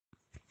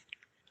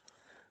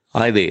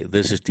Hi there,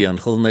 this is Tiaan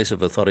Gilnes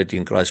of Authority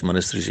in Christ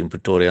Ministries in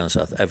Pretoria,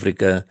 South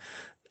Africa.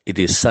 It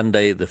is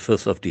Sunday, the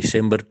 5th of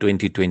December,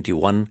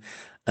 2021,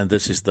 and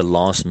this is the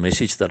last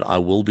message that I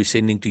will be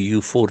sending to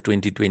you for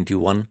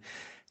 2021.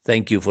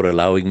 Thank you for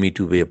allowing me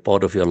to be a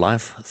part of your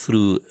life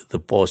through the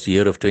past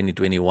year of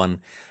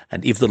 2021.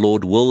 And if the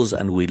Lord wills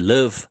and we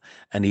live,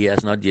 and He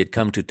has not yet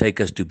come to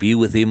take us to be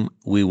with Him,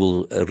 we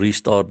will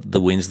restart the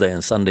Wednesday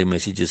and Sunday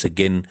messages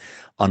again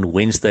on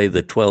Wednesday,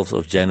 the 12th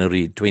of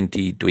January,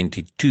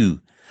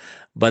 2022.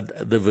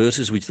 But the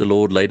verses which the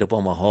Lord laid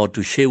upon my heart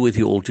to share with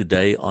you all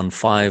today on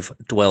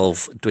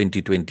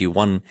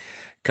 5/12/2021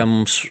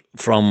 comes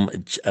from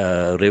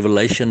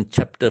Revelation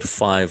chapter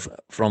 5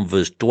 from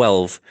verse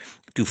 12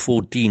 to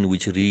 14,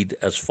 which read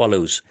as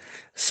follows,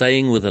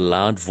 saying with a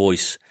loud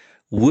voice,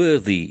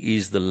 "Worthy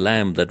is the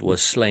Lamb that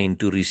was slain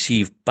to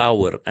receive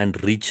power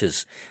and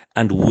riches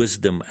and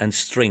wisdom and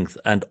strength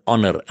and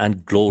honor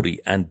and glory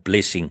and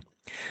blessing.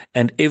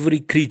 And every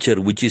creature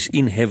which is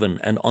in heaven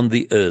and on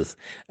the earth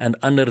and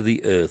under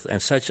the earth,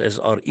 and such as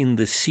are in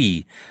the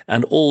sea,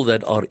 and all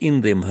that are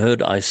in them,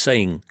 heard I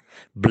saying,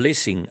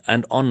 Blessing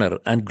and honor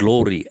and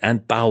glory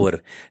and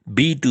power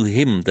be to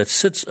him that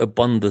sits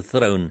upon the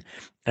throne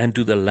and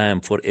to the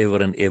Lamb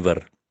forever and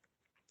ever."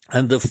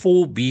 And the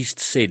four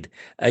beasts said,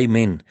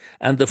 Amen.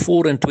 And the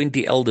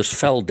 24 elders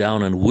fell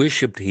down and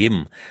worshipped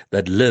him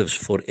that lives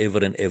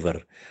forever and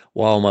ever.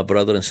 Wow, my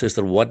brother and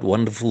sister, what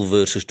wonderful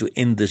verses to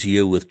end this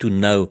year with, to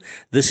know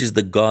this is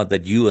the God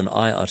that you and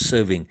I are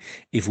serving.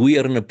 If we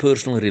are in a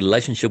personal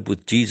relationship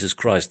with Jesus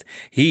Christ,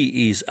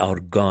 He is our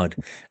God.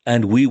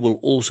 And we will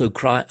also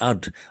cry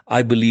out,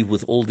 I believe,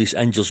 with all these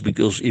angels,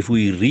 because if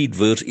we read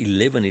verse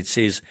 11, it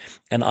says,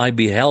 "And I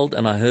beheld,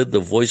 and I heard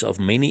the voice of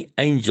many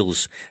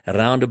angels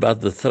round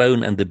about the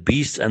throne, and the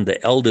beasts and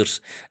the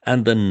elders,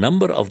 and the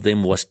number of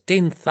them was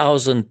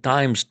 10,000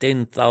 times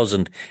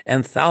 10,000,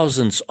 and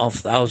thousands of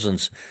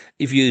thousands."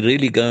 If you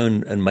really go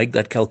and make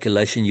that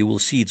calculation, you will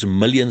see it's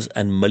millions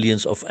and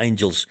millions of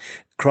angels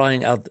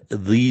crying out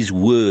these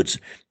words,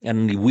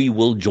 and we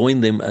will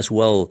join them as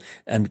well.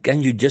 And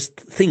can you just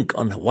think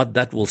on what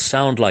that will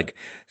sound like,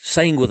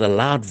 saying with a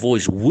loud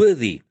voice,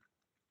 "Worthy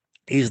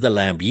is the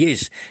Lamb."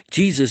 Yes,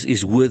 Jesus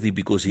is worthy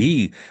because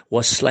He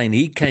was slain.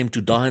 He came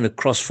to die on a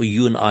cross for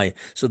you and I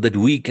so that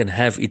we can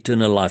have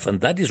eternal life.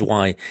 And that is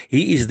why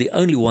He is the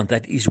only one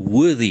that is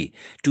worthy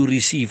to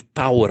receive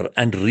power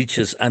and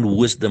riches and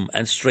wisdom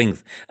and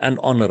strength and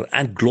honor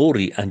and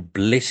glory and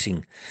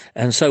blessing.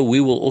 And so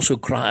we will also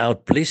cry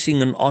out,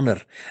 blessing and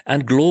honor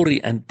and glory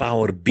and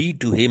power be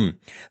to Him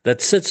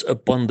that sits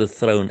upon the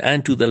throne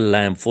and to the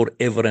Lamb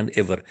forever and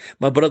ever.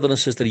 My brother and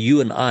sister, you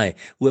and I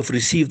who have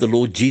received the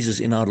Lord Jesus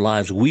in our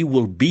lives, we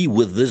will be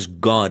with this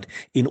God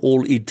in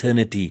all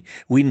eternity.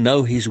 We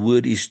know His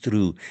word is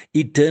true.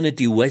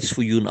 Eternity waits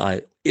for you and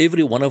I.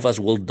 Every one of us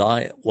will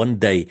die one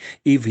day.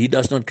 If He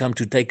does not come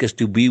to take us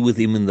to be with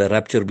Him in the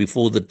rapture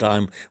before the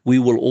time, we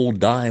will all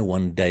die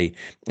one day.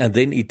 And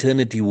then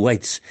eternity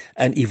waits.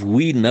 And if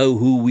we know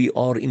who we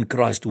are in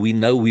Christ, we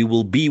know we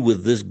will be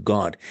with this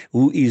God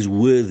who is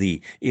worthy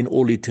in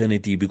all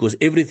eternity, because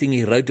everything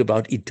He wrote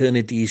about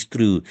eternity is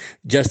true,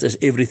 just as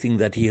everything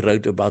that He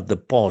wrote about the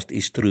past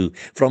is true.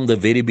 From the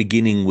very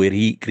beginning, where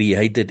He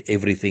created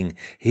everything,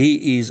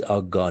 He is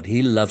our God.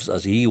 He loves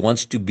us. He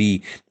wants to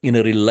be in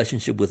a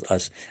relationship with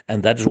us.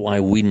 And that is why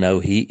we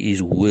know He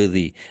is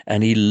worthy,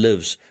 and He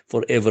lives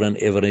forever and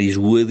ever, and He is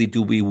worthy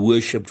to be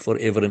worshipped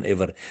forever and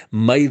ever.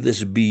 May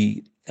this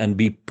be and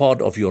be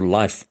part of your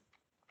life,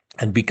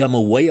 and become a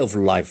way of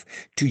life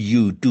to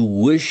you, to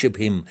worship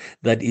Him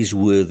that is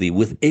worthy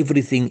with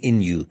everything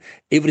in you,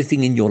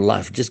 everything in your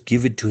life. Just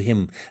give it to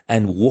Him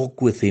and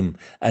walk with Him,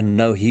 and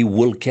know He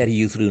will carry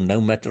you through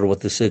no matter what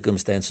the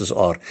circumstances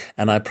are.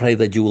 And I pray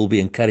that you will be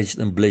encouraged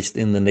and blessed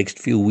in the next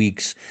few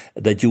weeks,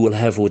 that you will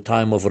have a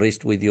time of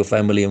rest with your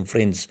family and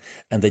friends,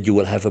 and that you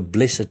will have a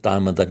blessed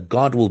time, and that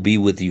God will be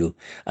with you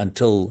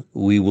until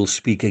we will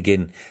speak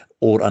again,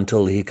 or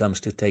until He comes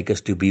to take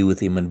us to be with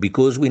Him. And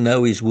because we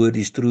know His word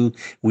is true,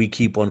 we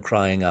keep on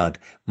crying out,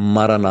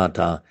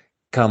 Maranatha,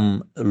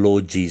 come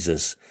Lord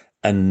Jesus.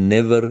 And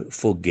never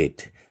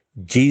forget,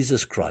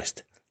 Jesus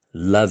Christ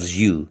loves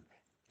you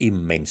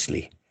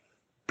immensely.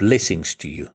 Blessings to you.